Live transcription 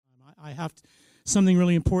I have something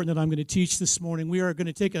really important that I'm going to teach this morning. We are going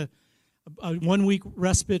to take a 1-week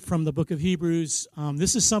respite from the book of Hebrews.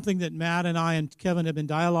 This is something that Matt and I and Kevin have been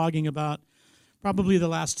dialoguing about probably the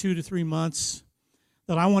last 2 to 3 months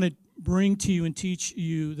that I want to bring to you and teach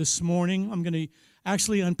you this morning. I'm going to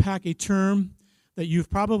actually unpack a term that you've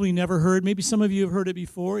probably never heard. Maybe some of you have heard it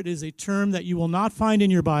before. It is a term that you will not find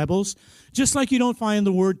in your Bibles, just like you don't find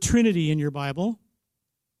the word Trinity in your Bible.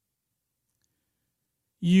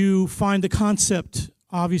 You find the concept,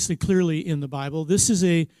 obviously, clearly in the Bible. This is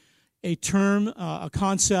a term, a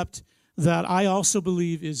concept that I also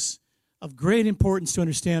believe is of great importance to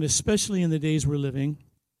understand, especially in the days we're living.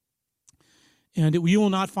 And you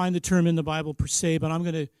will not find the term in the Bible per se, but I'm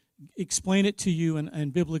going to explain it to you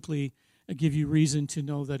and biblically give you reason to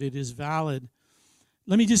know that it is valid.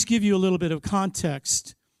 Let me just give you a little bit of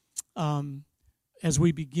context as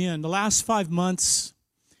we begin. The last 5 months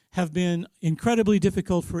have been incredibly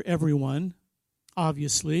difficult for everyone,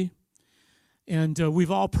 obviously. And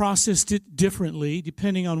we've all processed it differently,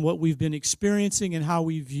 depending on what we've been experiencing and how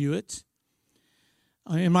we view it.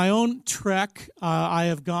 In my own trek, I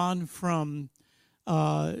have gone from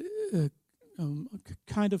kind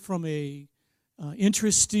of from a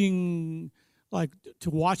interesting, like to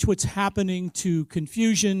watch what's happening, to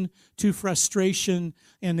confusion, to frustration,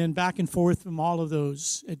 and then back and forth from all of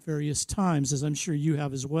those at various times, as I'm sure you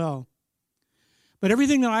have as well. But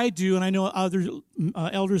everything that I do, and I know other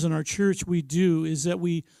elders in our church, we do, is that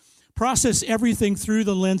we process everything through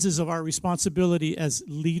the lenses of our responsibility as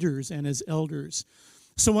leaders and as elders.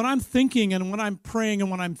 So when I'm thinking and when I'm praying and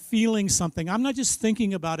when I'm feeling something, I'm not just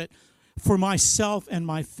thinking about it for myself and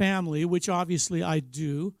my family, which obviously I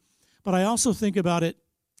do, but I also think about it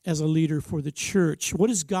as a leader for the church. What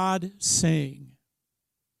is God saying?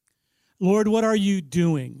 Lord, what are you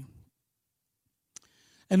doing?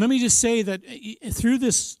 And let me just say that through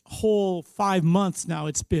this whole 5 months now,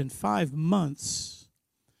 it's been 5 months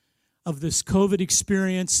of this COVID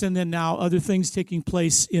experience and then now other things taking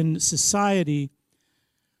place in society,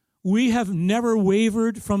 we have never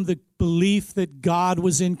wavered from the belief that God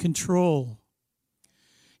was in control.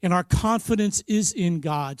 And our confidence is in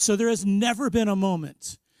God. So there has never been a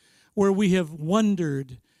moment where we have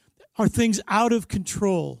wondered, are things out of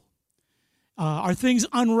control? Are things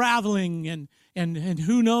unraveling and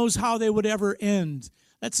who knows how they would ever end?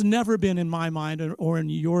 That's never been in my mind or in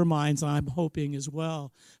your minds, I'm hoping as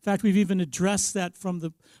well. In fact, we've even addressed that from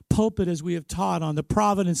the pulpit as we have taught on the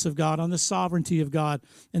providence of God, on the sovereignty of God,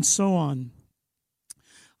 and so on.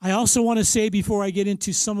 I also want to say before I get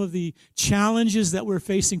into some of the challenges that we're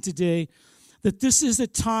facing today, that this is a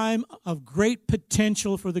time of great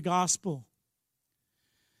potential for the gospel.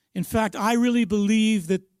 In fact, I really believe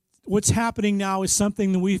that what's happening now is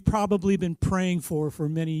something that we've probably been praying for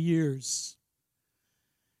many years.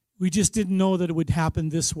 We just didn't know that it would happen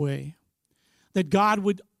this way, that God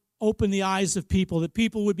would open the eyes of people, that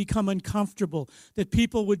people would become uncomfortable, that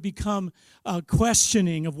people would become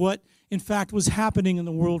questioning of what, in fact, was happening in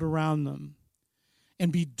the world around them,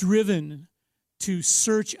 and be driven to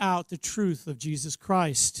search out the truth of Jesus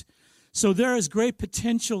Christ. So there is great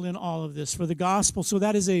potential in all of this for the gospel. So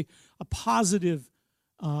that is a positive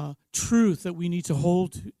truth that we need to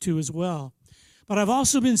hold to as well. But I've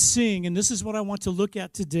also been seeing, and this is what I want to look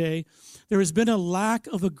at today, there has been a lack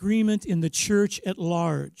of agreement in the church at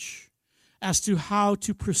large as to how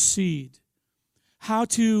to proceed, how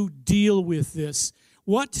to deal with this,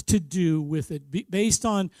 what to do with it, based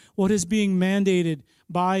on what is being mandated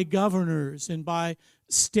by governors and by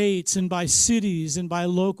states and by cities and by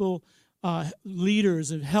local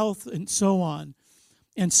leaders of health and so on.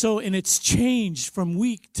 And it's changed from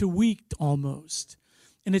week to week almost.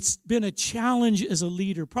 And it's been a challenge as a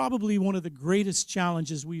leader, probably one of the greatest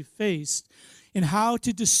challenges we've faced in how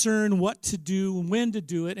to discern what to do, when to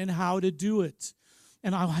do it, and how to do it.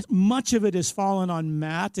 And much of it has fallen on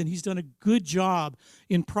Matt, and he's done a good job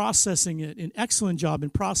in processing it, an excellent job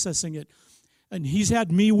in processing it. And he's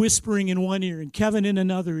had me whispering in one ear and Kevin in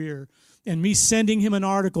another ear, and me sending him an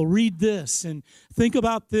article, read this, and think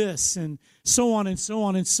about this, and so on and so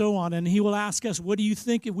on and so on. And he will ask us, what do you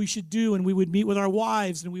think we should do? And we would meet with our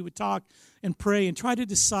wives, and we would talk and pray and try to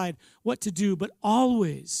decide what to do. But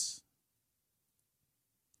always,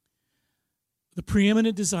 the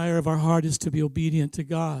preeminent desire of our heart is to be obedient to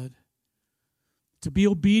God, to be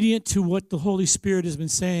obedient to what the Holy Spirit has been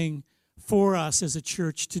saying for us as a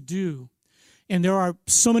church to do. And there are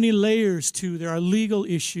so many layers to, there are legal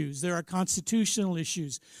issues, there are constitutional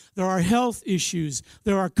issues, there are health issues,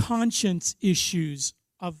 there are conscience issues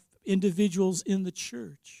of individuals in the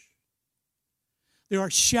church. There are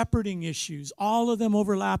shepherding issues, all of them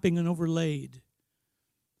overlapping and overlaid.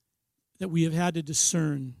 that we have had to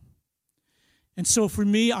discern. And so for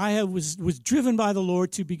me, I was driven by the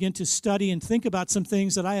Lord to begin to study and think about some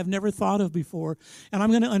things that I have never thought of before. And I'm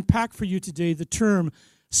going to unpack for you today the term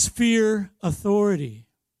sphere authority.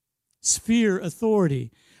 Sphere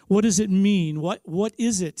authority. What does it mean? What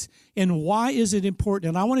is it? And why is it important?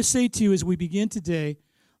 And I want to say to you as we begin today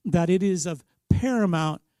that it is of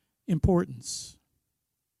paramount importance.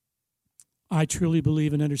 I truly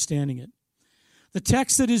believe in understanding it. The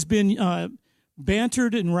text that has been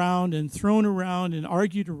bantered around and thrown around and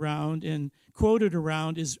argued around and quoted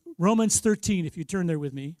around is Romans 13, if you turn there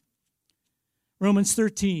with me. Romans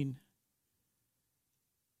 13.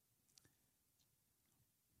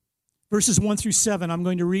 Verses 1 through 7. I'm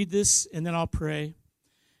going to read this and then I'll pray.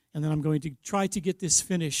 And then I'm going to try to get this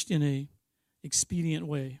finished in an expedient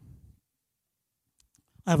way.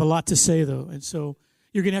 I have a lot to say, though. And so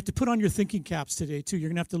you're going to have to put on your thinking caps today, too. You're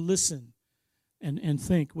going to have to listen and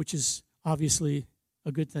think, which is obviously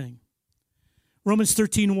a good thing. Romans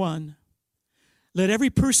 13:1. Let every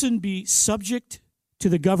person be subject to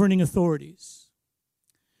the governing authorities.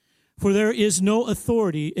 For there is no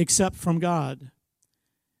authority except from God,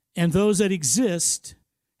 and those that exist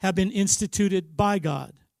have been instituted by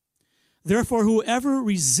God. Therefore, whoever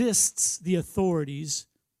resists the authorities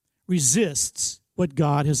resists what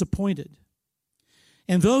God has appointed.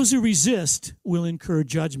 And those who resist will incur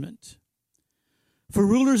judgment. For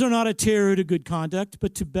rulers are not a terror to good conduct,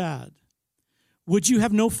 but to bad. Would you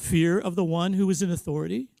have no fear of the one who is in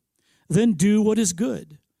authority? Then do what is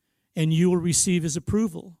good, and you will receive his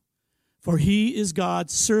approval. For he is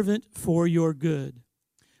God's servant for your good.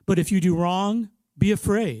 But if you do wrong, be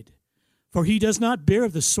afraid, for he does not bear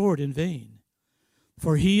the sword in vain.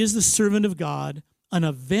 For he is the servant of God, an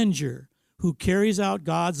avenger who carries out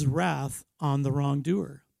God's wrath on the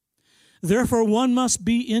wrongdoer. Therefore, one must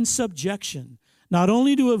be in subjection, not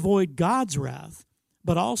only to avoid God's wrath,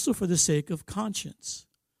 but also for the sake of conscience.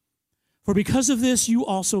 For because of this, you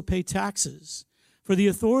also pay taxes, for the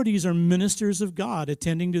authorities are ministers of God,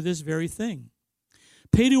 attending to this very thing.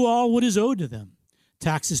 Pay to all what is owed to them,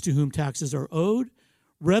 taxes to whom taxes are owed,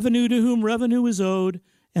 revenue to whom revenue is owed,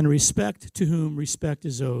 and respect to whom respect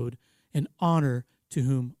is owed, and honor to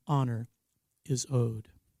whom honor is owed.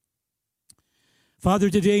 Father,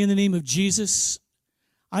 today in the name of Jesus,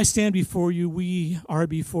 I stand before you. We are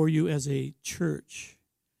before you as a church.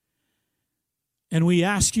 And we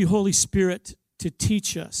ask you, Holy Spirit, to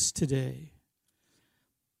teach us today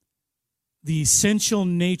the essential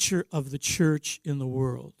nature of the church in the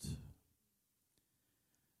world.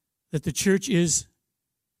 That the church is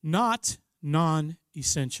not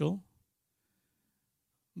non-essential,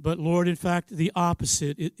 but, Lord, in fact, the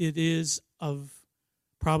opposite. It is of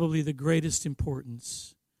probably the greatest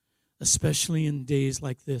importance, especially in days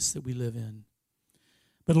like this that we live in.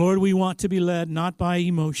 But, Lord, we want to be led not by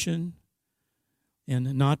emotion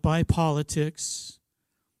and not by politics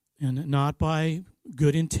and not by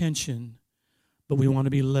good intention, but we want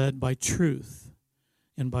to be led by truth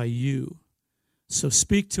and by you. So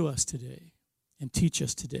speak to us today and teach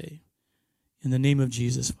us today. In the name of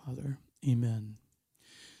Jesus, Father, amen.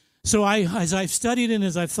 So as I've studied and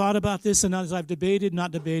as I've thought about this and as I've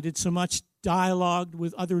not debated, so much dialogued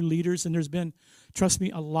with other leaders, and there's been, trust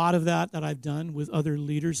me, a lot of that I've done with other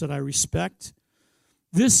leaders that I respect.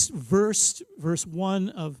 This verse 1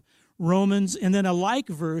 of Romans, and then a like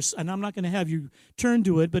verse, and I'm not going to have you turn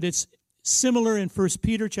to it, but it's similar in 1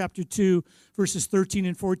 Peter chapter 2, verses 13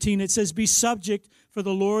 and 14. It says, be subject for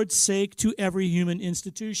the Lord's sake to every human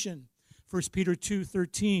institution. 1 Peter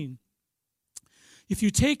 2:13. If you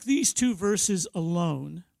take these two verses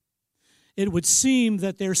alone, it would seem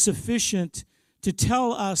that they're sufficient to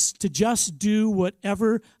tell us to just do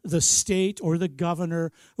whatever the state or the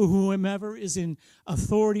governor or whomever is in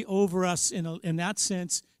authority over us in that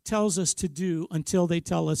sense tells us to do until they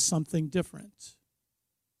tell us something different.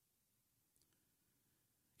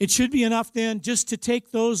 It should be enough then just to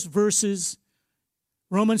take those verses,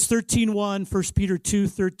 Romans 13:1, 1 Peter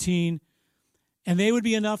 2:13, and they would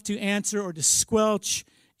be enough to answer or to squelch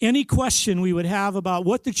any question we would have about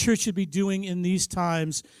what the church should be doing in these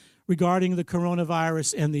times regarding the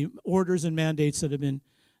coronavirus and the orders and mandates that have been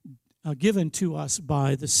given to us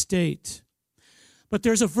by the state. But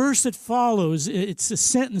there's a verse that follows, it's a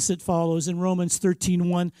sentence that follows in Romans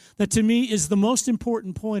 13:1 that to me is the most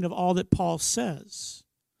important point of all that Paul says.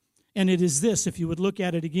 And it is this, if you would look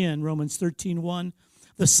at it again, Romans 13:1,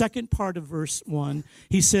 the second part of verse 1,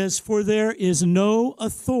 he says, for there is no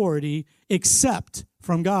authority except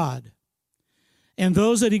from God, and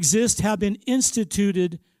those that exist have been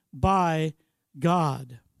instituted by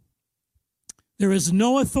God. There is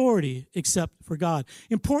no authority except for God.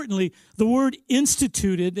 Importantly, the word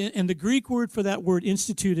instituted, and the Greek word for that word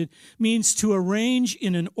instituted, means to arrange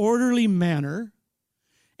in an orderly manner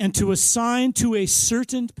and to assign to a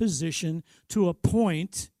certain position, to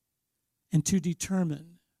appoint, and to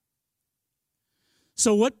determine.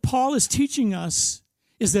 So what Paul is teaching us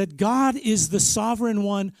is that God is the sovereign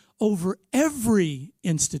one over every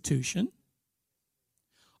institution.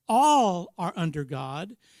 All are under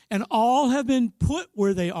God, and all have been put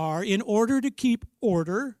where they are in order to keep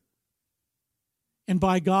order and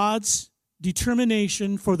by God's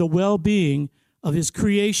determination for the well-being of his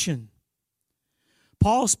creation.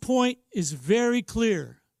 Paul's point is very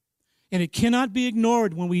clear, and it cannot be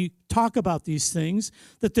ignored when we talk about these things,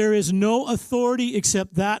 that there is no authority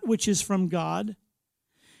except that which is from God,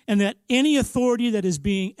 and that any authority that is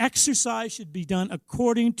being exercised should be done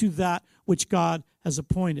according to that which God has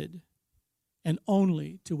appointed, and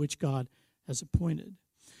only to which God has appointed.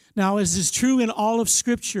 Now, as is true in all of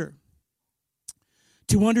Scripture,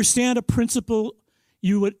 to understand a principle,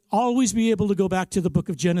 you would always be able to go back to the book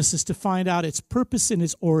of Genesis to find out its purpose and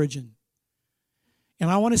its origin.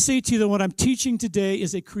 And I want to say to you that what I'm teaching today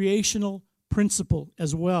is a creational principle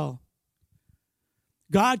as well.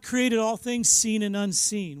 God created all things seen and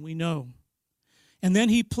unseen, we know. And then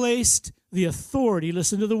he placed the authority,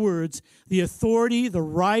 listen to the words, the authority, the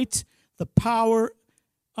right, the power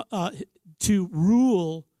to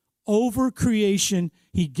rule over creation.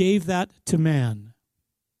 He gave that to man.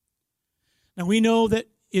 Now we know that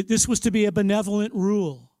this was to be a benevolent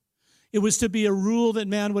rule. It was to be a rule that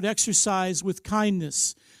man would exercise with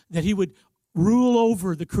kindness, that he would rule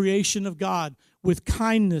over the creation of God with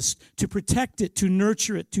kindness, to protect it, to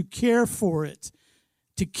nurture it, to care for it,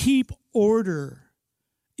 to keep order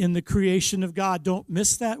in the creation of God. Don't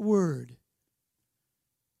miss that word.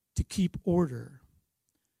 To keep order.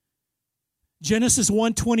 Genesis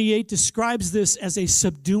 1:28 describes this as a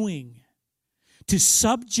subduing. To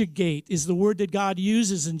subjugate is the word that God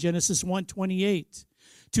uses in Genesis 1:28.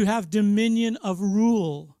 To have dominion of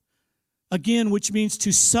rule, again, which means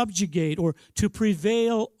to subjugate or to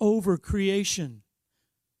prevail over creation.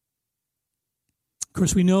 Of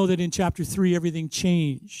course, we know that in chapter 3, everything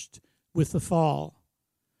changed with the fall.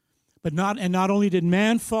 But not only did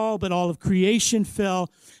man fall, but all of creation fell.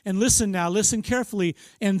 And listen carefully.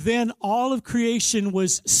 And then all of creation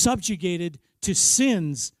was subjugated to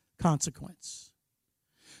sin's consequence.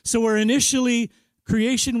 So where initially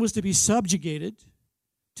creation was to be subjugated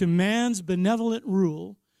to man's benevolent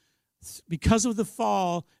rule, because of the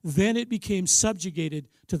fall, then it became subjugated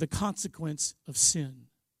to the consequence of sin.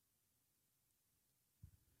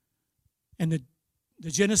 And the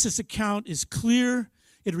Genesis account is clear.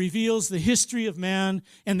 It reveals the history of man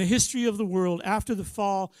and the history of the world after the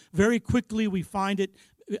fall. Very quickly we find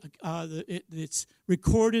it's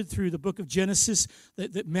recorded through the book of Genesis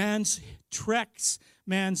that man's treks,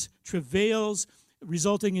 man's travails,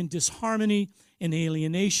 resulting in disharmony and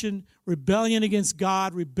alienation, rebellion against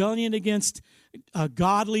God, rebellion against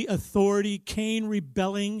godly authority, Cain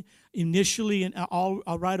rebelling initially and all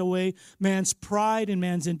right away, man's pride and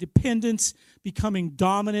man's independence becoming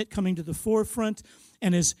dominant, coming to the forefront.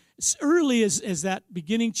 And as early as that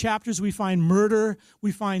beginning chapters, we find murder,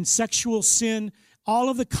 we find sexual sin, all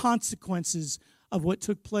of the consequences of what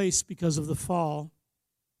took place because of the fall.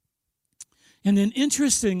 And then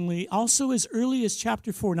interestingly, also as early as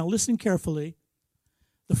chapter 4, now listen carefully,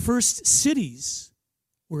 the first cities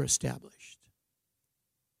were established.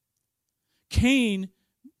 Cain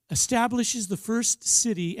establishes the first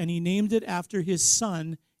city, and he named it after his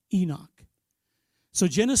son, Enoch. So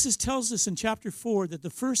Genesis tells us in chapter 4 that the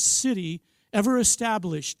first city ever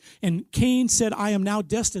established, and Cain said, I am now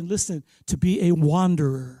destined, listen, to be a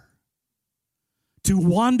wanderer, to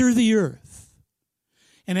wander the earth.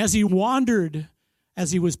 And as he wandered,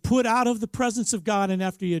 as he was put out of the presence of God, and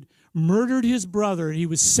after he had murdered his brother, he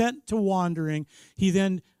was sent to wandering, he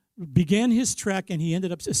then began his trek, and he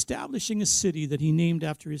ended up establishing a city that he named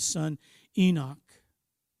after his son Enoch.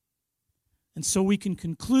 And so we can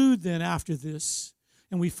conclude then after this,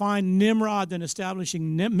 and we find Nimrod then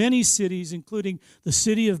establishing many cities, including the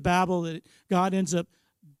city of Babel that God ends up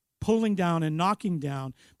pulling down and knocking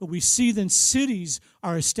down. But we see then cities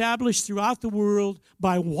are established throughout the world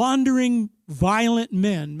by wandering, violent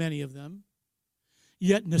men, many of them,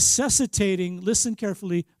 yet necessitating, listen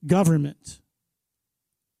carefully, government.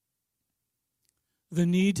 The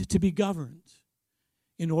need to be governed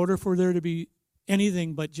in order for there to be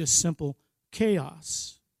anything but just simple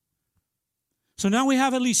chaos. So now we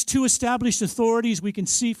have at least two established authorities we can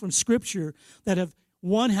see from Scripture that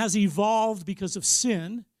one has evolved because of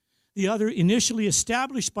sin, the other initially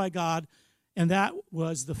established by God and that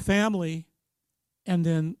was the family and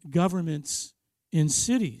then governments in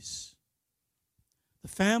cities. The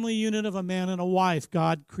family unit of a man and a wife,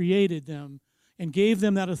 God created them and gave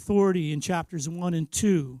them that authority in chapters 1 and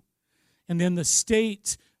 2. And then the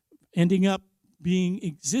state ending up being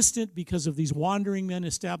existent because of these wandering men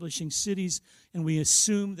establishing cities, and we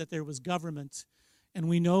assume that there was government. And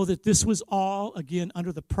we know that this was all, again,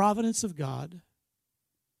 under the providence of God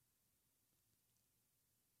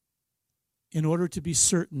in order to be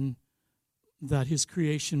certain that his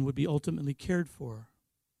creation would be ultimately cared for.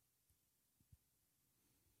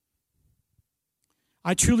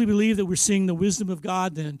 I truly believe that we're seeing the wisdom of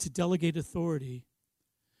God then to delegate authority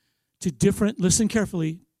to different, listen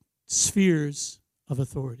carefully, spheres of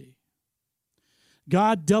authority.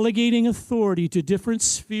 God delegating authority to different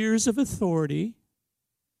spheres of authority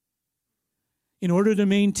in order to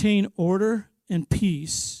maintain order and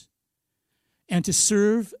peace and to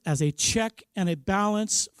serve as a check and a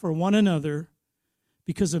balance for one another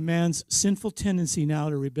because of man's sinful tendency now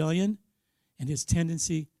to rebellion and his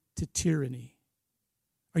tendency to tyranny.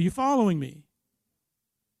 Are you following me?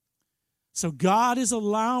 So God is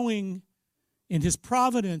allowing in his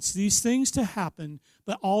providence these things to happen,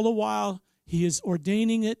 but all the while he is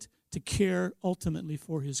ordaining it to care ultimately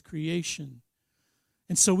for his creation.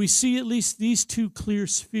 And so we see at least these two clear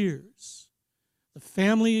spheres. The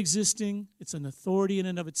family existing, it's an authority in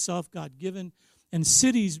and of itself, God-given, and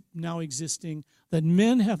cities now existing that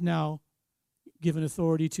men have now given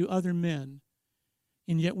authority to other men.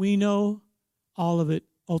 And yet we know all of it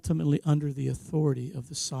ultimately under the authority of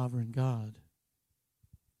the sovereign God.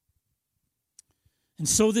 And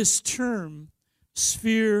so this term,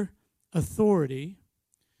 sphere authority,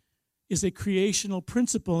 is a creational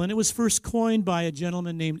principle, and it was first coined by a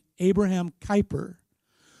gentleman named Abraham Kuyper,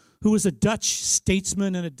 who was a Dutch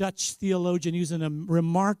statesman and a Dutch theologian. He was a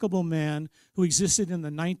remarkable man who existed in the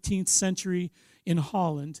 19th century in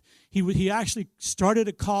Holland. He actually started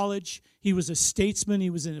a college. He was a statesman. He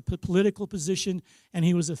was in a political position, and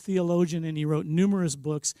he was a theologian, and he wrote numerous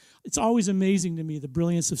books. It's always amazing to me, the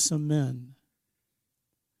brilliance of some men.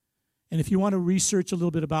 And if you want to research a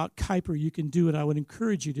little bit about Kuyper, you can do it. I would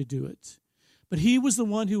encourage you to do it. But he was the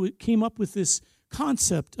one who came up with this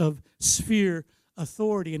concept of sphere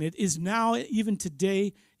authority. And it is now, even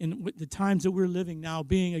today, in the times that we're living now,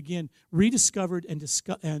 being, again, rediscovered and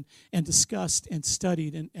discussed and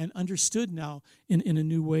studied and understood now in a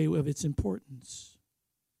new way of its importance.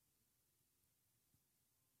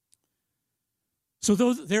 So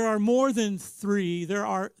though there are more than three, there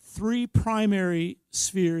are three primary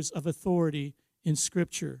spheres of authority in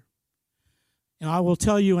Scripture. And I will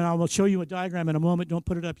tell you, and I will show you a diagram in a moment. Don't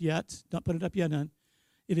put it up yet. Don't put it up yet, none.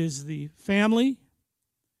 It is the family,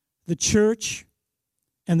 the church,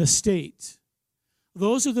 and the state.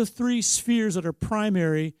 Those are the three spheres that are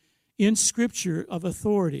primary in Scripture of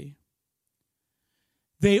authority.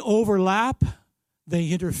 They overlap. They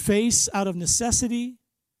interface out of necessity.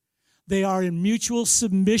 They are in mutual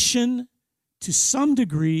submission to some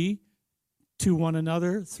degree to one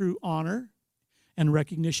another through honor and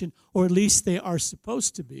recognition, or at least they are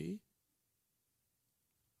supposed to be.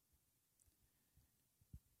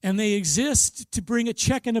 And they exist to bring a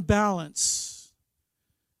check and a balance,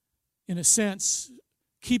 in a sense,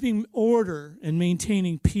 keeping order and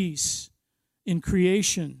maintaining peace in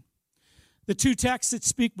creation. The two texts that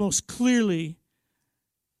speak most clearly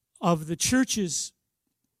of the church's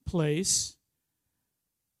place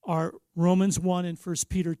are Romans 1 and 1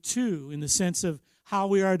 Peter 2, in the sense of how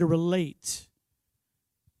we are to relate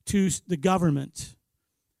to the government.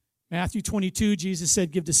 Matthew 22, Jesus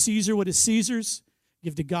said, "Give to Caesar what is Caesar's,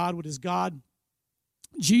 give to God what is God."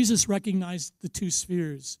 Jesus recognized the two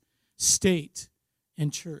spheres, state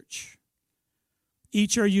and church.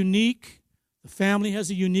 Each are unique. The family has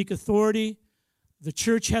a unique authority. The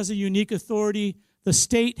church has a unique authority. The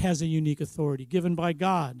state has a unique authority given by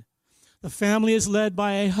God. The family is led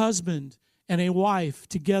by a husband and a wife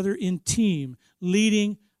together in team,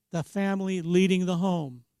 leading the family, leading the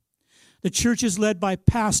home. The church is led by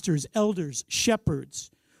pastors, elders,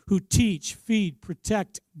 shepherds who teach, feed,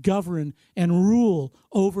 protect, govern, and rule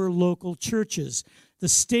over local churches. The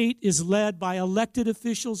state is led by elected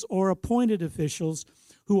officials or appointed officials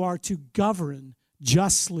who are to govern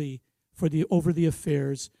justly over the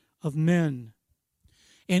affairs of men.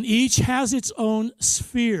 And each has its own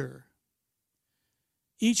sphere.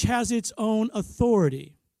 Each has its own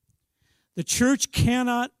authority. The church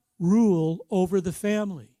cannot rule over the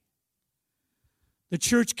family. The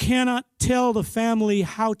church cannot tell the family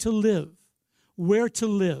how to live, where to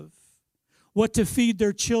live, what to feed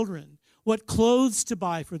their children, what clothes to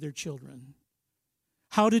buy for their children,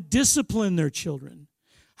 how to discipline their children,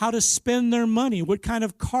 how to spend their money, what kind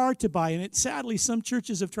of car to buy. And sadly, some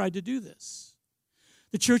churches have tried to do this.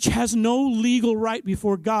 The church has no legal right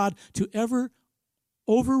before God to ever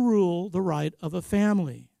overrule the right of a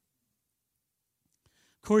family.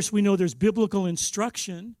 Of course, we know there's biblical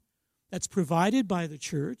instruction that's provided by the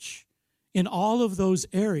church in all of those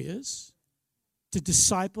areas to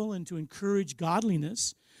disciple and to encourage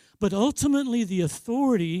godliness. But ultimately, the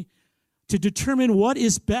authority to determine what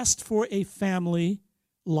is best for a family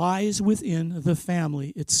lies within the family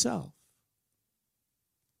itself.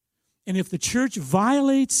 And if the church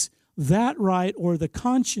violates that right or the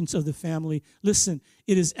conscience of the family, listen,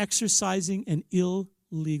 it is exercising an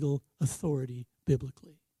illegal authority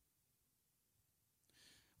biblically.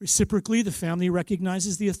 Reciprocally, the family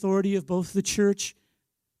recognizes the authority of both the church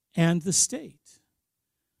and the state,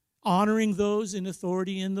 honoring those in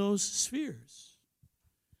authority in those spheres,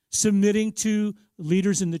 submitting to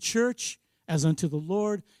leaders in the church as unto the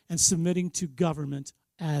Lord, and submitting to government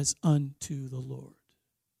as unto the Lord.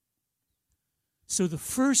 So the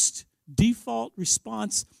first default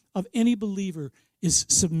response of any believer is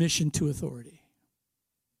submission to authority.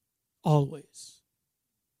 Always.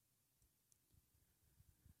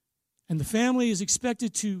 And the family is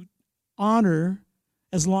expected to honor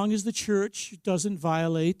as long as the church doesn't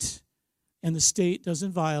violate and the state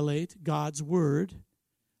doesn't violate God's word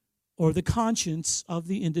or the conscience of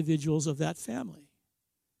the individuals of that family.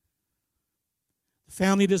 The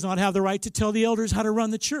family does not have the right to tell the elders how to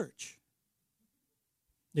run the church.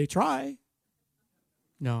 They try.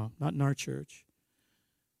 No, not in our church.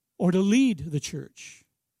 Or to lead the church.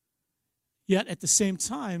 Yet at the same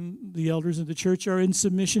time, the elders of the church are in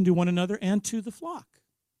submission to one another and to the flock.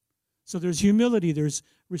 So there's humility, there's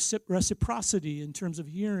reciprocity in terms of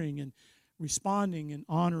hearing and responding and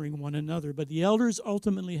honoring one another. But the elders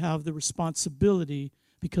ultimately have the responsibility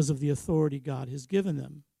because of the authority God has given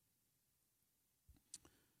them.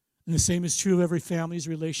 And the same is true of every family's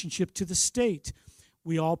relationship to the state.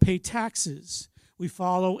 We all pay taxes. We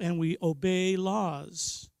follow and we obey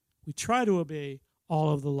laws. We try to obey all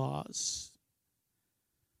of the laws,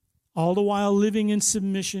 all the while living in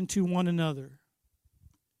submission to one another.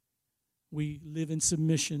 We live in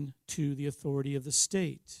submission to the authority of the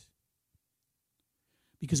state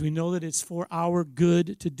because we know that it's for our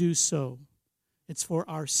good to do so. It's for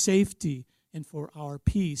our safety and for our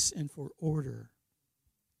peace and for order.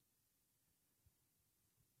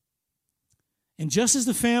 And just as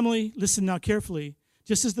the family, listen now carefully,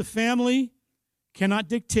 just as the family cannot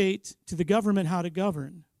dictate to the government how to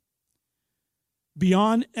govern,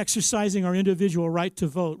 beyond exercising our individual right to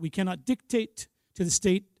vote, we cannot dictate to the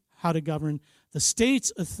state how to govern. The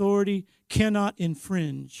state's authority cannot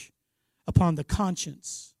infringe upon the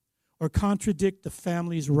conscience or contradict the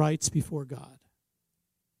family's rights before God.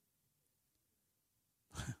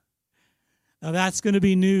 Now that's going to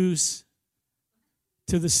be news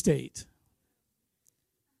to the state.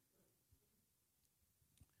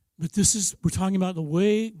 But we're talking about the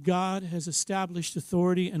way God has established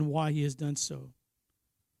authority and why he has done so.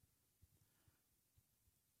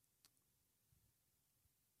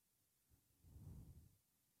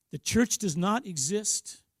 The church does not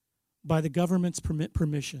exist by the government's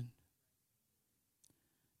permission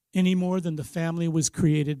any more than the family was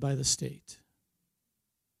created by the state.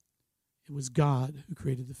 It was God who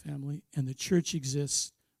created the family, and the church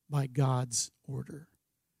exists by God's order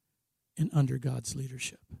and under God's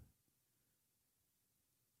leadership.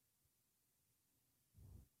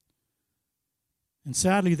 And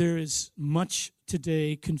sadly, there is much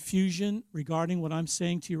today confusion regarding what I'm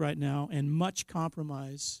saying to you right now, and much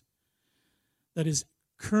compromise that is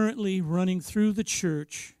currently running through the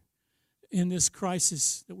church in this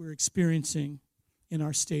crisis that we're experiencing in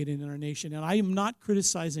our state and in our nation. And I am not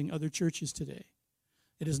criticizing other churches today.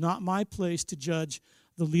 It is not my place to judge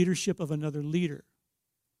the leadership of another leader.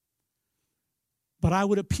 But I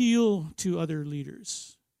would appeal to other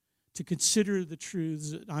leaders to consider the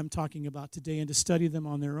truths that I'm talking about today and to study them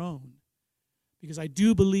on their own. Because I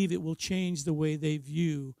do believe it will change the way they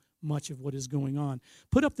view much of what is going on.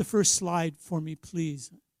 Put up the first slide for me, please,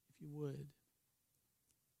 if you would.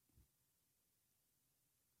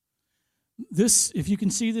 This, if you can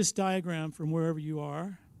see this diagram from wherever you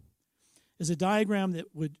are, is a diagram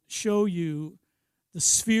that would show you the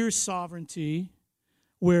sphere sovereignty,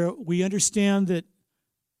 where we understand that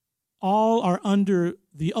all are under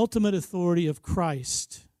the ultimate authority of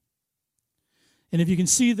Christ. And if you can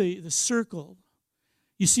see the circle,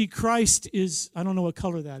 you see Christ is, I don't know what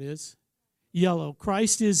color that is, yellow.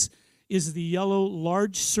 Christ is the yellow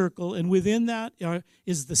large circle, and within that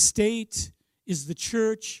is the state, is the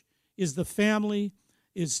church, is the family,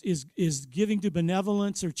 is giving to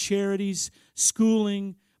benevolence or charities,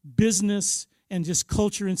 schooling, business, and just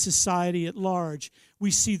culture and society at large.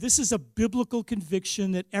 We see this is a biblical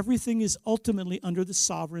conviction that everything is ultimately under the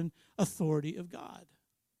sovereign authority of God.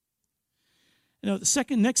 Now,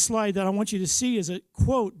 the next slide that I want you to see is a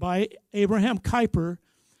quote by Abraham Kuyper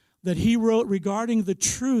that he wrote regarding the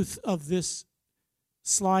truth of this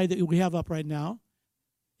slide that we have up right now.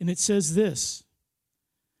 And it says this: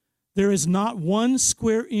 "There is not 1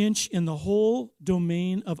 square inch in the whole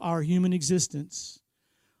domain of our human existence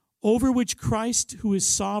over which Christ, who is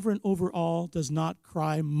sovereign over all, does not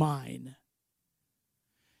cry, 'Mine.'"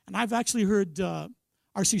 And I've actually heard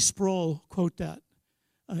R.C. Sproul quote that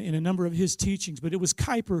in a number of his teachings, but it was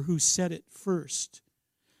Kuyper who said it first.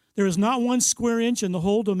 There is not 1 square inch in the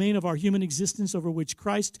whole domain of our human existence over which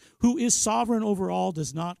Christ, who is sovereign over all,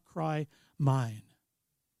 does not cry, "Mine."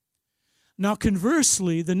 Now,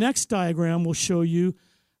 conversely, the next diagram will show you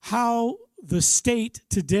how the state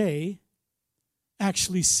today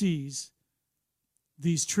actually sees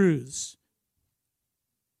these truths.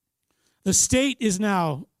 The state is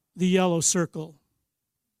now the yellow circle.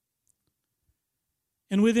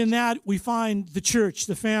 And within that, we find the church,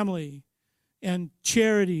 the family, and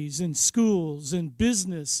charities, and schools, and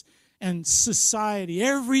business, and society.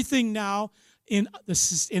 Everything now in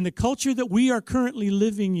the culture that we are currently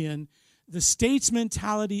living in, the state's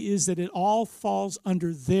mentality is that it all falls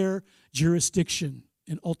under their jurisdiction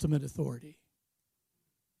and ultimate authority.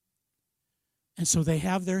 And so they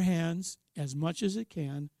have their hands as much as it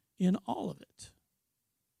can in all of it,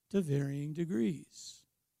 to varying degrees.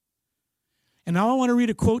 And now I want to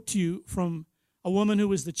read a quote to you from a woman who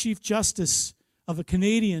was the Chief Justice of a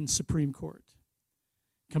Canadian Supreme Court.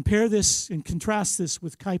 Compare this and contrast this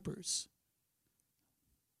with Kuyper's.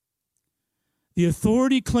 "The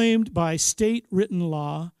authority claimed by state written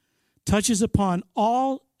law touches upon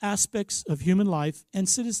all aspects of human life and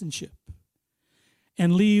citizenship,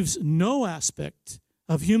 and leaves no aspect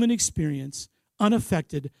of human experience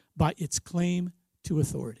unaffected by its claim to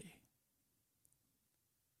authority."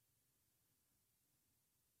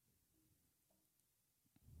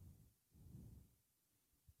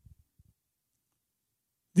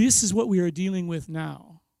 This is what we are dealing with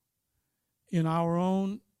now in our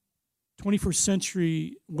own 21st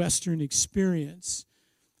century Western experience,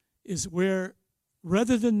 is where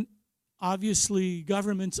rather than obviously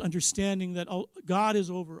government's understanding that God is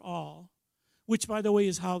over all, which, by the way,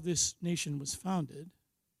 is how this nation was founded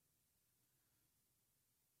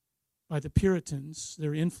by the Puritans,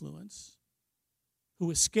 their influence, who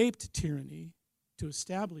escaped tyranny to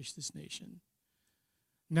establish this nation.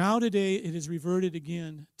 Now today it is reverted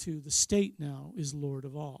again to the state now is Lord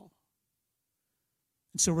of all.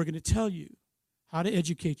 And so we're going to tell you how to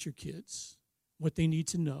educate your kids, what they need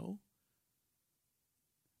to know.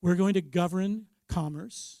 We're going to govern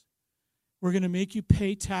commerce. We're going to make you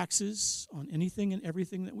pay taxes on anything and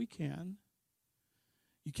everything that we can.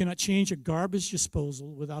 You cannot change a garbage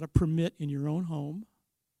disposal without a permit in your own home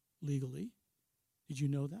legally. Did you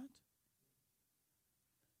know that?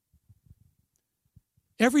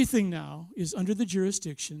 Everything now is under the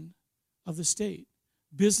jurisdiction of the state.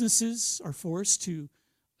 Businesses are forced to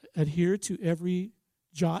adhere to every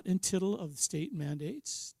jot and tittle of state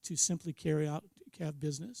mandates to simply have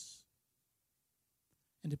business.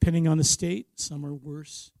 And depending on the state, some are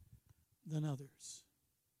worse than others.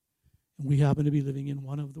 And we happen to be living in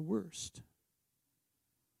one of the worst.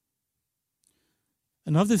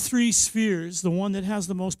 And of the 3 spheres, the one that has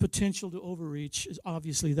the most potential to overreach is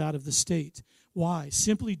obviously that of the state. Why?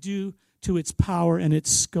 Simply due to its power and its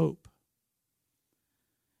scope.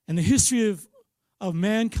 And the history of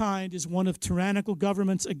mankind is one of tyrannical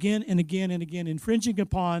governments again and again and again, infringing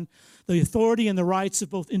upon the authority and the rights of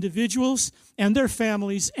both individuals and their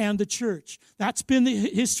families and the church. That's been the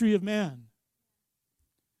history of man.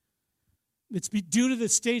 It's due to the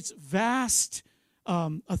state's vast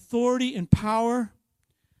authority and power.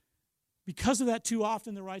 Because of that, too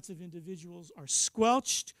often the rights of individuals are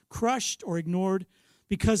squelched, crushed, or ignored,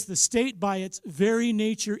 because the state by its very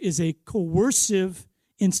nature is a coercive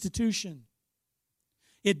institution.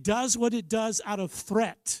 It does what it does out of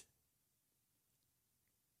threat.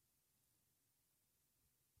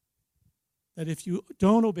 That if you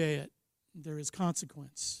don't obey it, there is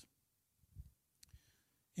consequence.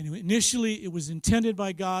 And initially, it was intended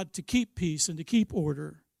by God to keep peace and to keep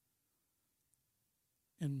order.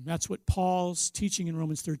 And that's what Paul's teaching in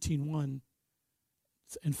Romans 13:1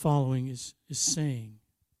 and following is saying.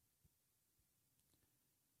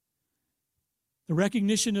 The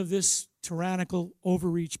recognition of this tyrannical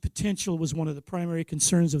overreach potential was one of the primary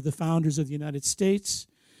concerns of the founders of the United States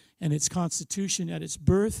and its constitution at its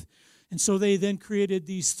birth. And so they then created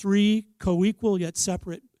these three co-equal yet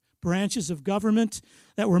separate branches of government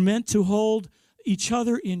that were meant to hold each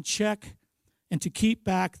other in check and to keep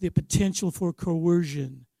back the potential for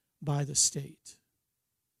coercion by the state,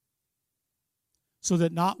 so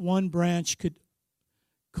that not one branch could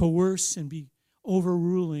coerce and be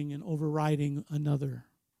overruling and overriding another.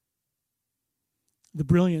 The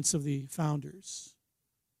brilliance of the founders.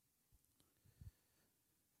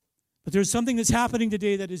 But there's something that's happening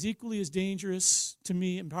today that is equally as dangerous to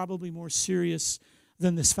me and probably more serious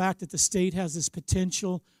than this fact that the state has this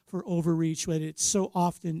potential for overreach, that it so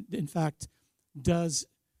often, in fact, does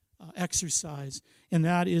exercise, and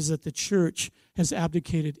that is that the church has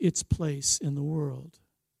abdicated its place in the world.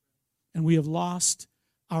 And we have lost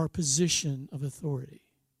our position of authority.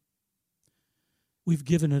 We've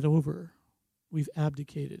given it over. We've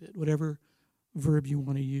abdicated it, whatever verb you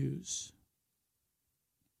want to use.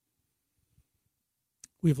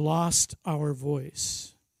 We've lost our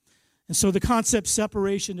voice. And so the concept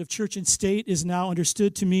separation of church and state is now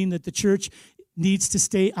understood to mean that the church needs to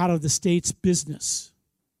stay out of the state's business.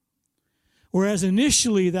 Whereas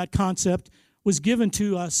initially that concept was given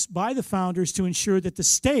to us by the founders to ensure that the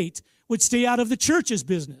state would stay out of the church's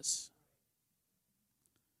business.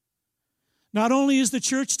 Not only is the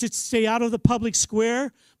church to stay out of the public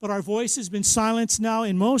square, but our voice has been silenced now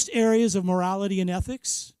in most areas of morality and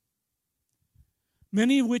ethics,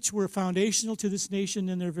 many of which were foundational to this nation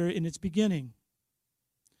in its beginning.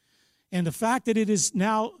 And the fact that it is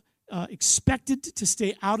now expected to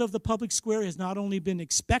stay out of the public square has not only been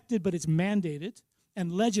expected, but it's mandated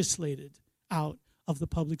and legislated out of the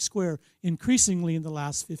public square increasingly in the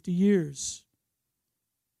last 50 years.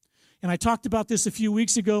 And I talked about this a few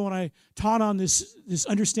weeks ago when I taught on this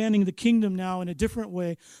understanding of the kingdom now in a different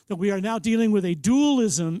way, that we are now dealing with a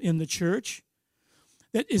dualism in the church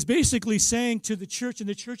that is basically saying to the church, and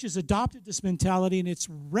the church has adopted this mentality, and it's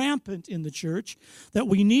rampant in the church, that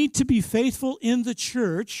we need to be faithful in the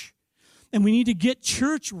church, and we need to get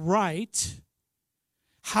church right,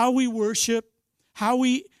 how we worship, how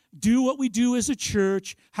we do what we do as a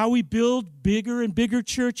church, how we build bigger and bigger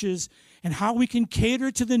churches, and how we can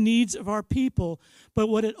cater to the needs of our people. But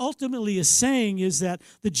what it ultimately is saying is that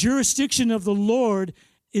the jurisdiction of the Lord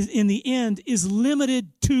is, in the end, is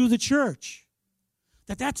limited to the church.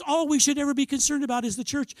 That's all we should ever be concerned about is the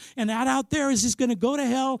church. And that out there is just going to go to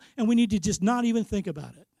hell, and we need to just not even think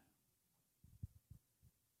about it.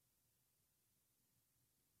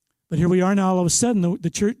 But here we are now, all of a sudden, the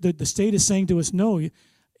church, the state is saying to us, no,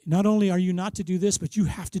 not only are you not to do this, but you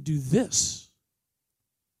have to do this.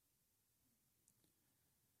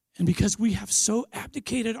 And because we have so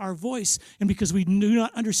abdicated our voice, and because we do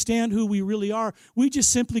not understand who we really are, we just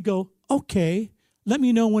simply go, okay, let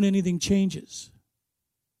me know when anything changes.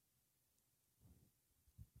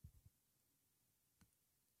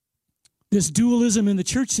 This dualism in the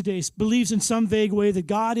church today believes in some vague way that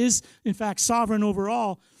God is, in fact, sovereign over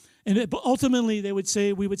all. And ultimately, we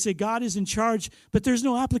would say God is in charge, but there's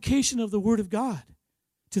no application of the Word of God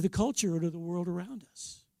to the culture or to the world around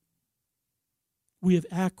us. We have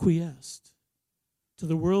acquiesced to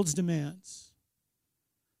the world's demands.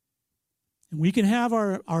 And we can have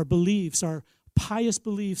our beliefs, our pious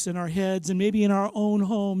beliefs in our heads and maybe in our own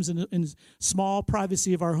homes and in small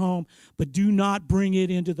privacy of our home, but do not bring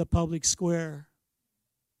it into the public square.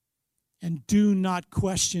 And do not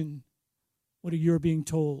question what you're being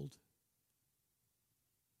told.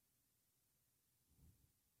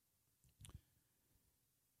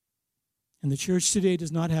 And the church today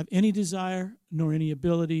does not have any desire nor any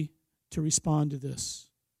ability to respond to this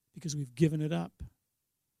because we've given it up.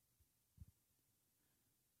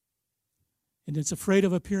 And it's afraid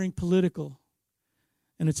of appearing political.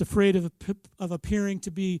 And it's afraid of appearing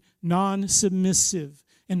to be non-submissive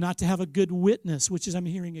and not to have a good witness, which is I'm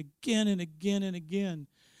hearing again and again and again.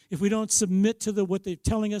 If we don't submit to what they're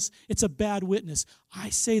telling us, it's a bad witness. I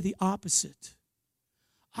say the opposite.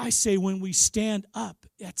 I say when we stand up,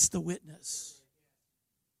 that's the witness.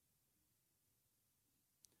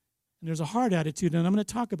 And there's a hard attitude, and I'm going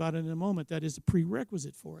to talk about it in a moment. That is a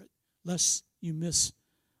prerequisite for it, lest you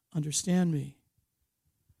misunderstand me.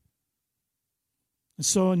 And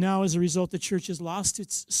so now, as a result, the church has lost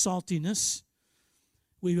its saltiness.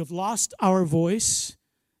 We have lost our voice,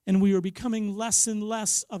 and we are becoming less and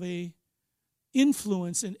less of a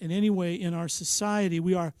influence in any way in our society.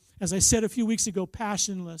 We are, as I said a few weeks ago,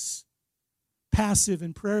 passionless, passive,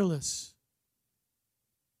 and prayerless.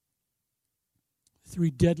 3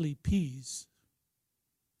 deadly P's.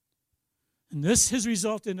 And this has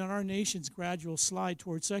resulted in our nation's gradual slide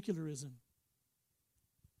toward secularism.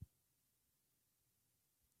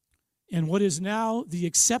 and what is now the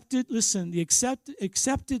accepted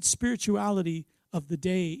spirituality of the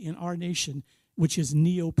day in our nation, which is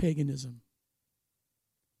neo-paganism.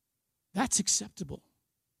 That's acceptable.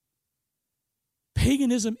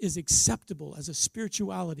 Paganism is acceptable as a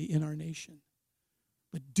spirituality in our nation.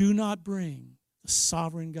 But do not bring the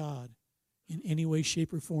sovereign God in any way,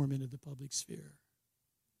 shape, or form into the public sphere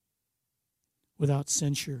without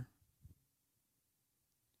censure.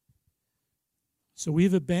 So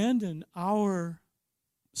we've abandoned our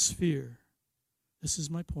sphere. This is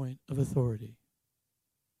my point of authority.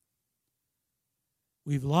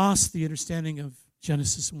 We've lost the understanding of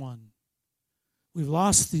Genesis 1. We've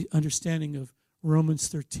lost the understanding of Romans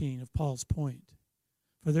 13, of Paul's point.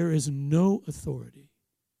 For there is no authority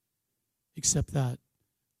except that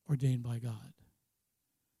ordained by God.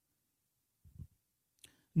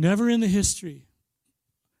 Never in the history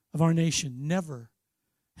of our nation, never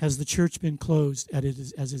has the church been closed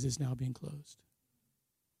as it is now being closed.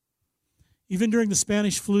 Even during the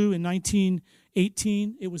Spanish flu in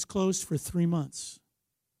 1918, it was closed for 3 months,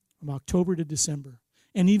 from October to December.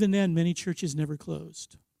 And even then, many churches never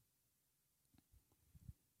closed.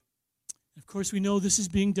 Of course, we know this is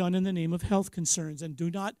being done in the name of health concerns. And do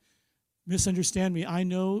not misunderstand me. I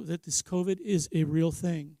know that this COVID is a real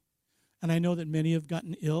thing. And I know that many have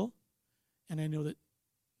gotten ill. And I know that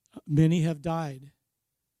many have died.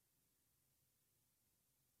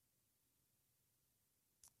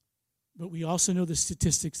 But we also know the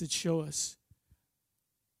statistics that show us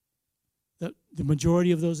that the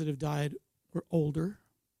majority of those that have died were older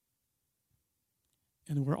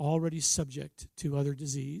and were already subject to other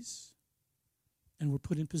disease and were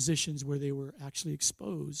put in positions where they were actually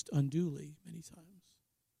exposed unduly many times.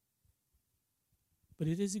 But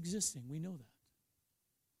it is existing. We know that.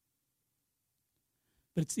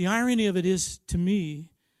 But it's the irony of it is, to me,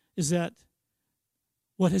 is that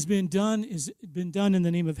what has been done is been done in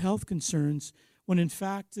the name of health concerns, when in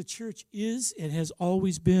fact the church is and has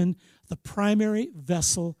always been the primary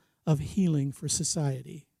vessel of healing for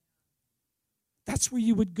society. That's where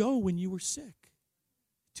you would go when you were sick,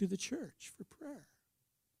 to the church for prayer.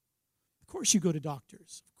 Of course you go to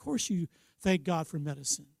doctors. Of course you thank God for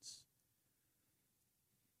medicines.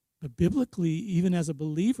 But biblically, even as a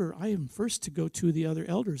believer, I am first to go to the other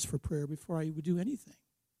elders for prayer before I would do anything.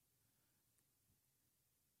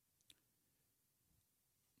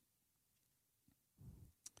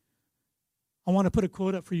 I want to put a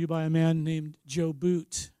quote up for you by a man named Joe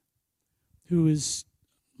Boot, who is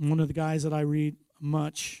one of the guys that I read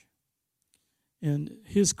much. And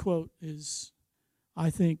his quote is,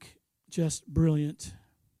 I think, just brilliant.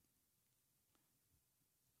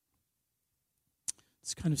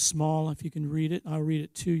 It's kind of small. If you can read it, I'll read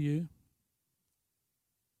it to you.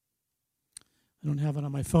 I don't have it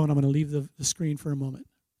on my phone. I'm going to leave the screen for a moment.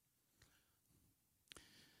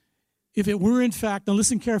 If it were in fact, now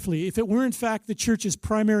listen carefully, if it were in fact the church's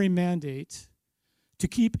primary mandate to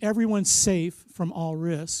keep everyone safe from all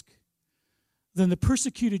risk, then the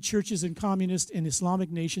persecuted churches in communist and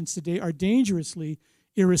Islamic nations today are dangerously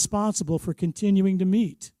irresponsible for continuing to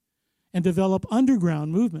meet and develop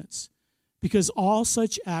underground movements, because all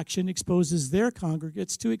such action exposes their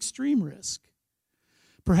congregates to extreme risk.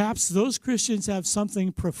 Perhaps those Christians have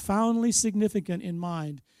something profoundly significant in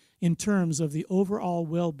mind in terms of the overall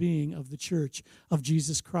well-being of the church of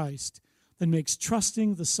Jesus Christ that makes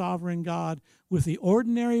trusting the sovereign God with the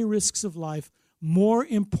ordinary risks of life more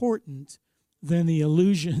important than the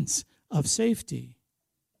illusions of safety.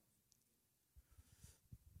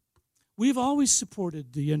 We've always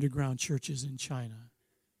supported the underground churches in China.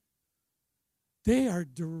 They are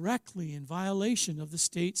directly in violation of the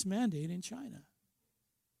state's mandate in China.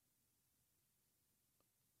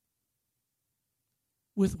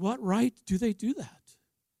 With what right do they do that?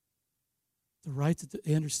 The right that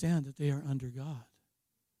they understand that they are under God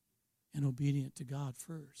and obedient to God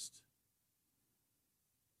first.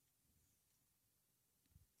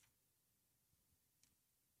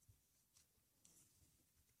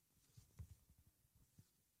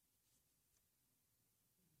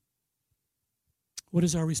 What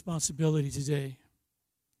is our responsibility today?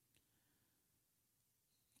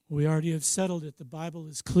 We already have settled it. The Bible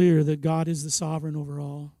is clear that God is the sovereign over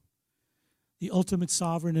all, the ultimate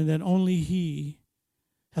sovereign, and that only He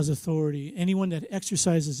has authority. Anyone that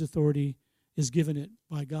exercises authority is given it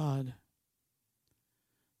by God.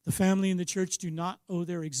 The family and the church do not owe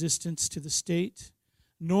their existence to the state,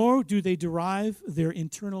 nor do they derive their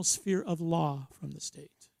internal sphere of law from the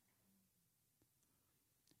state.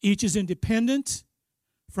 Each is independent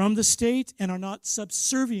from the state and are not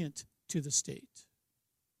subservient to the state.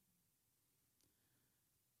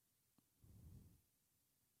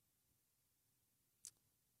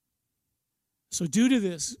 So due to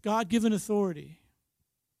this God-given authority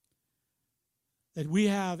that we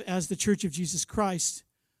have as the Church of Jesus Christ,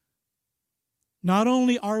 not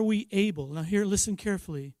only are we able, now here, listen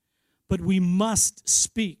carefully, but we must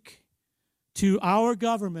speak to our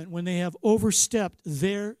government when they have overstepped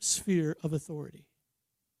their sphere of authority.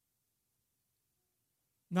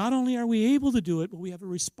 Not only are we able to do it, but we have a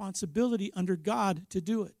responsibility under God to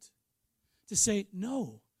do it. To say,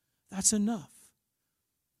 no, that's enough.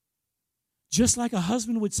 Just like a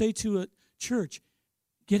husband would say to a church,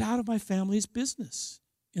 get out of my family's business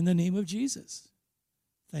in the name of Jesus.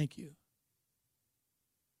 Thank you.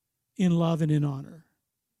 In love and in honor.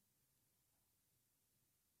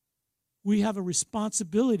 We have a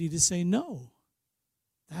responsibility to say, no,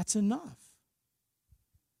 that's enough.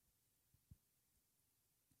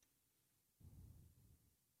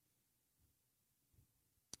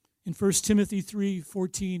 In 1 Timothy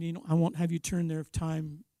 3:14, I won't have you turn there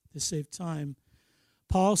to save time.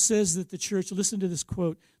 Paul says that the church, listen to this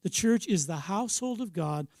quote, the church is the household of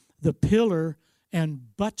God, the pillar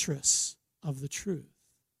and buttress of the truth.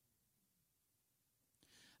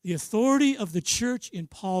 The authority of the church in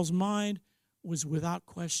Paul's mind was without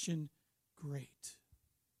question great.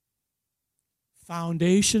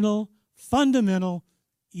 Foundational, fundamental,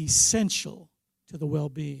 essential to the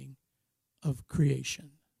well-being of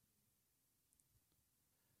creation.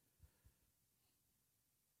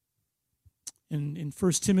 In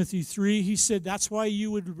 1 Timothy 3, he said, that's why you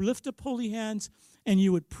would lift up holy hands and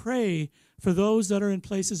you would pray for those that are in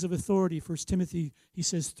places of authority. 1 Timothy, he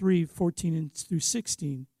says 3:14 through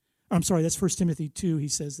 16. I'm sorry, that's 1 Timothy 2. He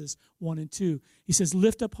says this, 1 and 2. He says,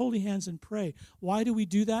 lift up holy hands and pray. Why do we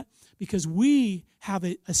do that? Because we have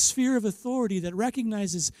a sphere of authority that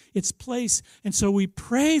recognizes its place. And so we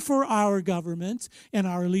pray for our government and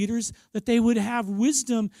our leaders that they would have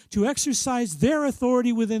wisdom to exercise their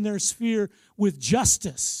authority within their sphere with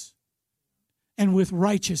justice and with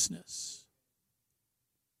righteousness.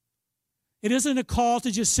 It isn't a call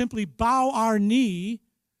to just simply bow our knee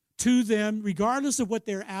to them, regardless of what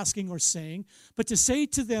they're asking or saying, but to say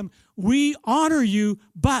to them, we honor you,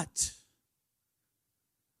 but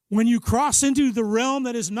when you cross into the realm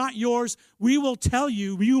that is not yours, we will tell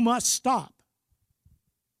you, you must stop.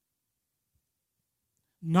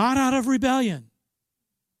 Not out of rebellion.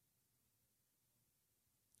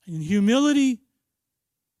 In humility,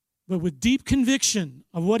 but with deep conviction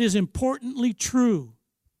of what is importantly true.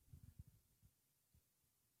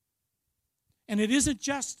 And it isn't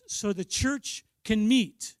just so the church can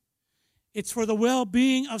meet. It's for the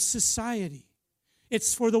well-being of society.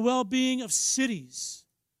 It's for the well-being of cities.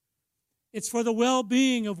 It's for the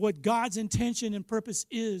well-being of what God's intention and purpose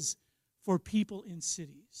is for people in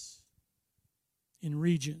cities, in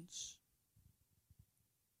regions.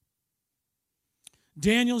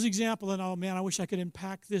 Daniel's example, and oh man, I wish I could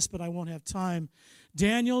unpack this, but I won't have time.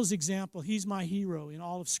 Daniel's example, he's my hero in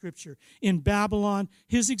all of Scripture. In Babylon,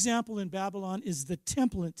 his example in Babylon is the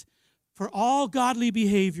template for all godly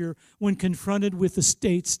behavior when confronted with the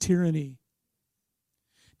state's tyranny.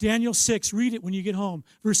 Daniel 6, read it when you get home,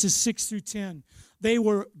 verses 6 through 10. They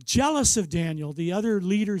were jealous of Daniel, the other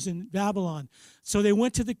leaders in Babylon. So they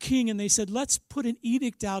went to the king and they said, let's put an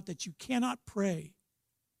edict out that you cannot pray,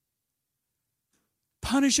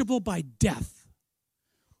 punishable by death.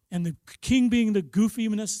 And the king, being the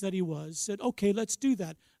goofiness that he was, said, okay, let's do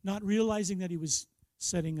that, not realizing that he was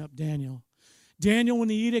setting up Daniel. Daniel, when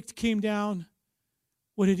the edict came down,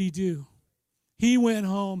 what did he do? He went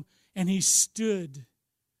home and he stood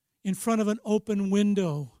in front of an open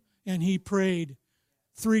window and he prayed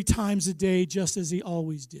 3 times a day, just as he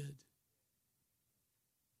always did.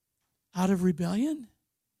 Out of rebellion?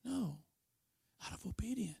 No. Out of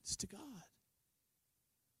obedience to God.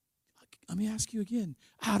 Let me ask you again.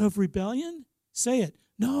 Out of rebellion? Say it.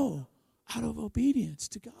 No. Out of obedience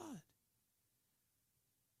to God.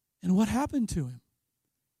 And what happened to him?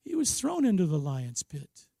 He was thrown into the lion's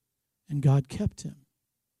pit, and God kept him.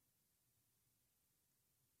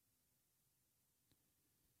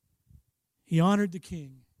 He honored the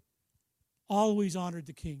king. Always honored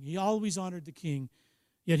the king. He always honored the king.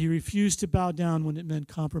 Yet he refused to bow down when it meant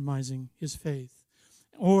compromising his faith.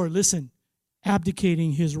 Or, listen,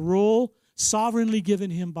 abdicating his role sovereignly given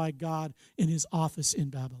him by God in his office in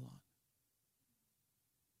Babylon.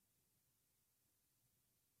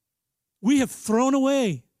 We have thrown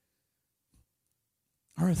away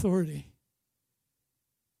our authority.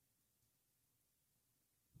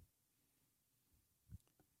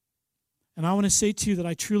 And I want to say to you that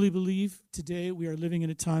I truly believe today we are living in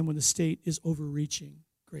a time when the state is overreaching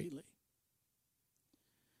greatly.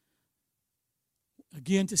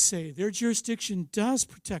 Again, to say their jurisdiction does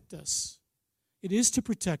protect us It is to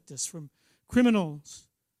protect us from criminals,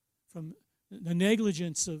 from the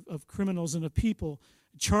negligence of criminals and of people.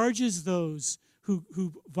 It charges those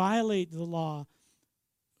who violate the law,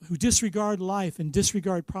 who disregard life and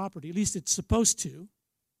disregard property. At least it's supposed to.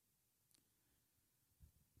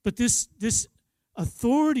 But this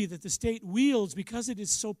authority that the state wields, because it is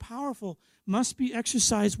so powerful, must be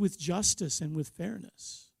exercised with justice and with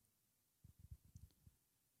fairness.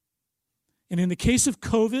 And in the case of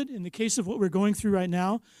COVID, in the case of what we're going through right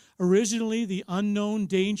now, originally the unknown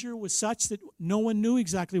danger was such that no one knew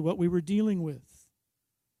exactly what we were dealing with.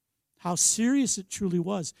 How serious it truly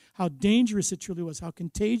was, how dangerous it truly was, how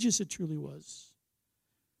contagious it truly was.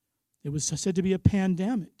 It was said to be a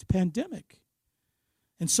pandemic.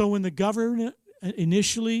 And so when the government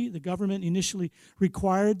initially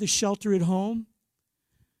required the shelter at home,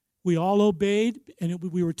 we all obeyed, and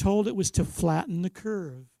we were told it was to flatten the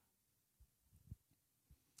curve.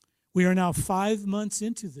 We are now 5 months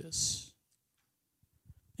into this.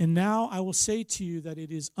 And now I will say to you that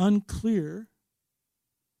it is unclear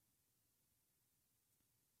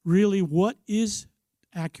really what is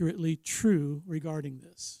accurately true regarding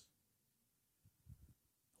this.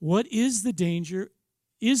 What is the danger?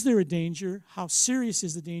 Is there a danger? How serious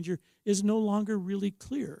is the danger? Is no longer really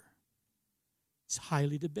clear. It's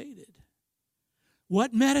highly debated.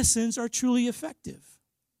 What medicines are truly effective?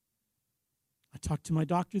 I talked to my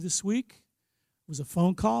doctor this week. It was a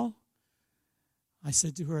phone call. I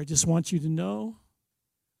said to her, I just want you to know,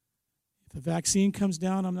 if a vaccine comes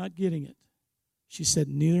down, I'm not getting it. She said,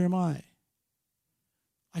 neither am I.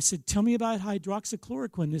 I said, tell me about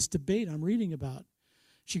hydroxychloroquine, this debate I'm reading about.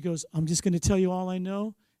 She goes, I'm just going to tell you all I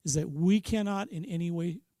know is that we cannot in any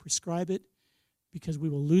way prescribe it because we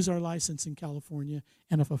will lose our license in California.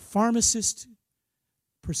 And if a pharmacist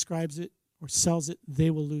prescribes it or sells it, they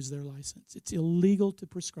will lose their license. It's illegal to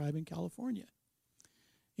prescribe in California.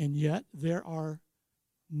 And yet there are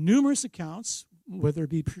numerous accounts, whether it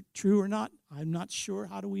be true or not, I'm not sure.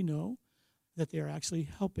 How do we know that they are actually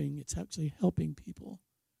helping? It's actually helping people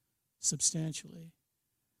substantially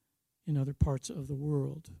in other parts of the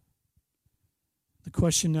world. The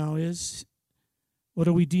question now is, what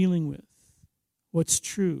are we dealing with? What's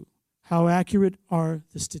true? How accurate are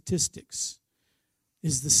the statistics?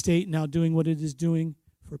 Is the state now doing what it is doing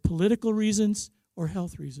for political reasons or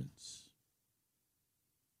health reasons?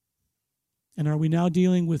 And are we now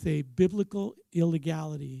dealing with a biblical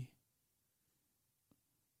illegality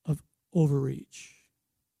of overreach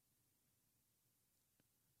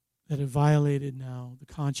that have violated now the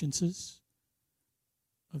consciences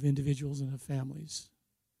of individuals and of families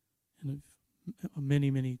and of many,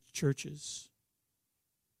 many churches?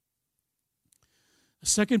 The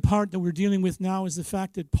second part that we're dealing with now is the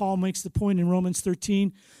fact that Paul makes the point in Romans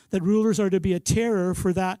 13 that rulers are to be a terror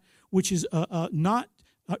for that which is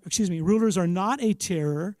rulers are not a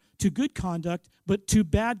terror to good conduct, but to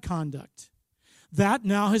bad conduct. That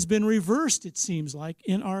now has been reversed, it seems like,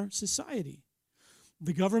 in our society.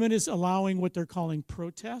 The government is allowing what they're calling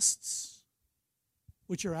protests,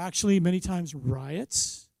 which are actually many times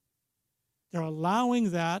riots. They're allowing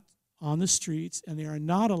that on the streets, and they are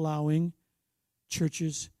not allowing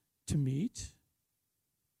churches to meet.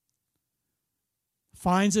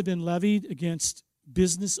 Fines have been levied against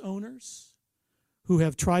business owners who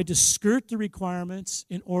have tried to skirt the requirements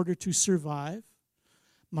in order to survive.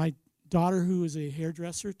 My daughter, who is a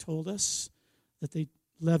hairdresser, told us that they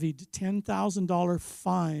levied $10,000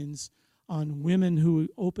 fines on women who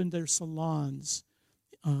opened their salons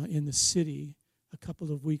in the city a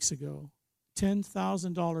couple of weeks ago.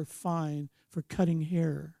 $10,000 fine for cutting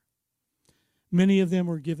hair. Many of them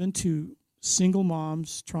were given to single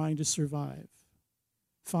moms trying to survive.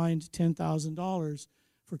 Fined $10,000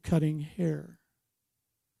 for cutting hair.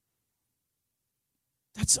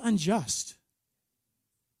 That's unjust.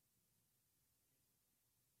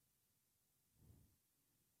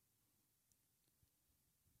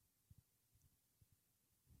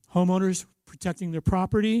 Homeowners protecting their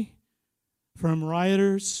property from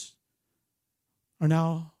rioters are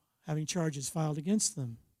now having charges filed against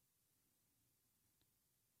them.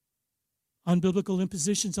 Unbiblical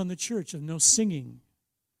impositions on the church of no singing,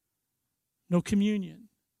 no communion,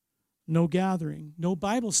 no gathering, no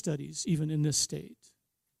Bible studies, even in this state,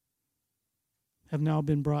 have now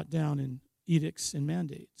been brought down in edicts and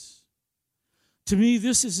mandates. To me,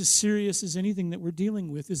 this is as serious as anything that we're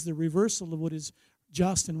dealing with, is the reversal of what is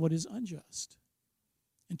just and what is unjust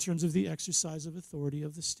in terms of the exercise of authority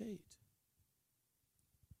of the state.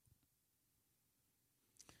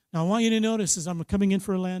 Now, I want you to notice as I'm coming in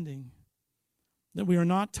for a landing that we are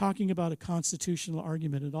not talking about a constitutional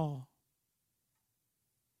argument at all.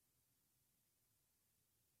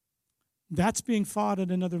 That's being fought at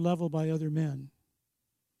another level by other men.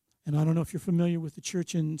 And I don't know if you're familiar with the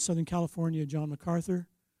church in Southern California, John MacArthur,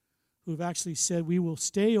 who have actually said, we will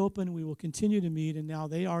stay open, we will continue to meet, and now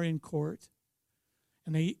they are in court.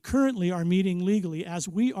 And they currently are meeting legally, as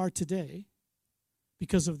we are today,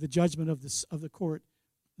 because of the judgment of the court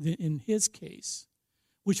in his case,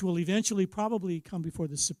 which will eventually probably come before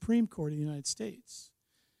the Supreme Court of the United States.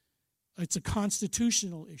 It's a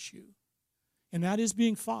constitutional issue, and that is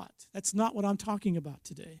being fought. That's not what I'm talking about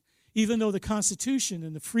today. Even though the Constitution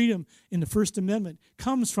and the freedom in the First Amendment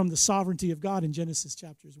comes from the sovereignty of God in Genesis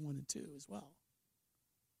chapters 1 and 2 as well.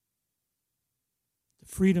 The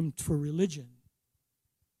freedom for religion,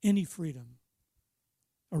 any freedom,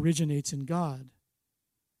 originates in God.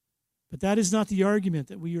 But that is not the argument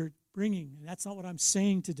that we are bringing, and that's not what I'm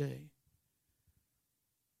saying today.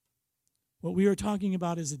 What we are talking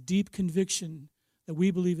about is a deep conviction that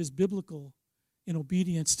we believe is biblical in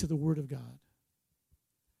obedience to the Word of God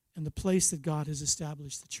and the place that God has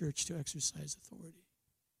established the church to exercise authority.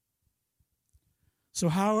 So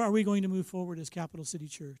how are we going to move forward as Capital City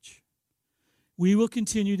Church? We will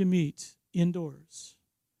continue to meet indoors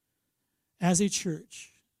as a church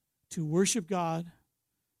to worship God,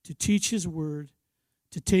 to teach His Word,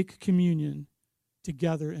 to take communion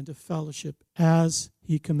together, and to fellowship as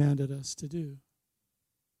He commanded us to do.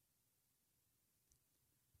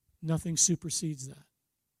 Nothing supersedes that.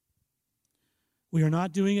 We are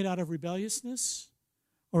not doing it out of rebelliousness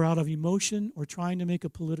or out of emotion or trying to make a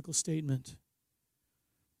political statement,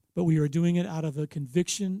 but we are doing it out of a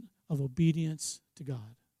conviction of obedience to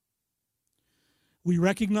God. We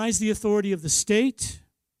recognize the authority of the state,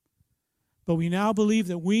 but we now believe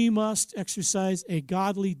that we must exercise a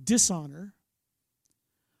godly dishonor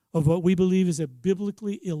of what we believe is a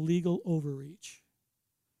biblically illegal overreach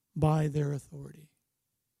by their authority.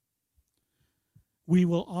 We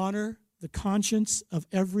will honor the conscience of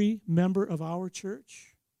every member of our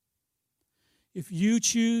church. If you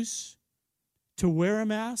choose to wear a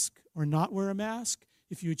mask or not wear a mask,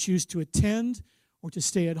 if you choose to attend or to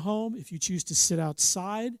stay at home, if you choose to sit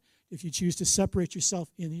outside, if you choose to separate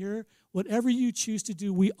yourself in here, whatever you choose to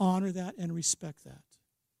do, we honor that and respect that.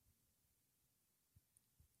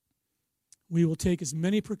 We will take as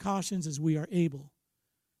many precautions as we are able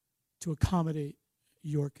to accommodate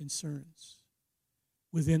your concerns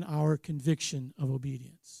within our conviction of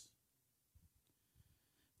obedience.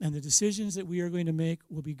 And the decisions that we are going to make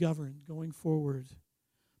will be governed going forward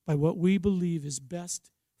by what we believe is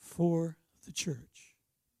best for the church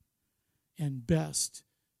and best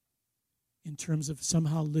in terms of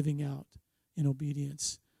somehow living out in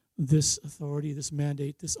obedience this authority, this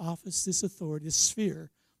mandate, this office, this authority, this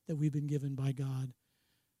sphere that we've been given by God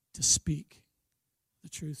to speak the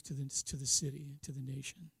truth to the city, to the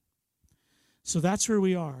nation. So that's where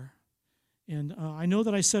we are. And I know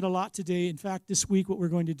that I said a lot today. In fact, this week what we're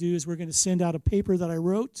going to do is we're going to send out a paper that I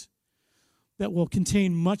wrote that will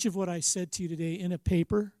contain much of what I said to you today in a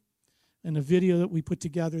paper and a video that we put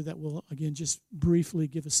together that will, again, just briefly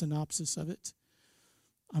give a synopsis of it.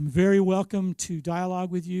 I'm very welcome to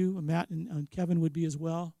dialogue with you. Matt and Kevin would be as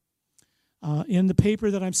well. In the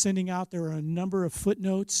paper that I'm sending out, there are a number of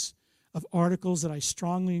footnotes of articles that I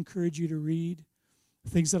strongly encourage you to read,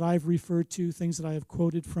 things that I've referred to, things that I have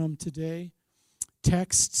quoted from today,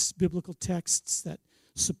 texts, biblical texts that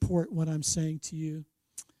support what I'm saying to you.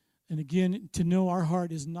 And again, to know our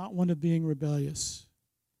heart is not one of being rebellious.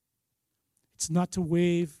 It's not to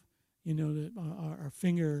wave, our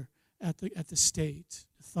finger at the state,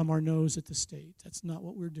 thumb our nose at the state. That's not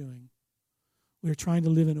what we're doing. We're trying to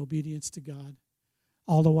live in obedience to God,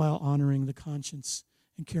 all the while honoring the conscience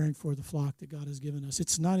and caring for the flock that God has given us.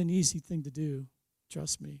 It's not an easy thing to do,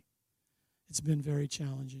 trust me. It's been very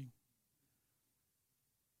challenging.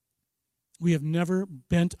 We have never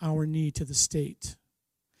bent our knee to the state.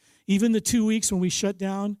 Even the 2 weeks when we shut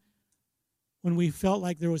down, when we felt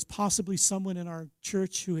like there was possibly someone in our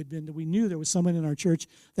church we knew there was someone in our church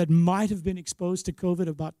that might have been exposed to COVID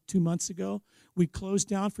about 2 months ago. We closed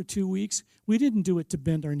down for 2 weeks. We didn't do it to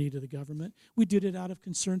bend our knee to the government. We did it out of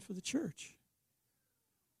concern for the church,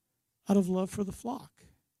 out of love for the flock.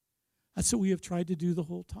 That's what we have tried to do the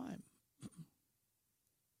whole time.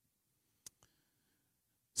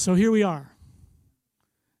 So here we are.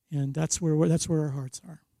 And that's where our hearts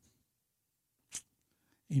are.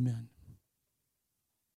 Amen.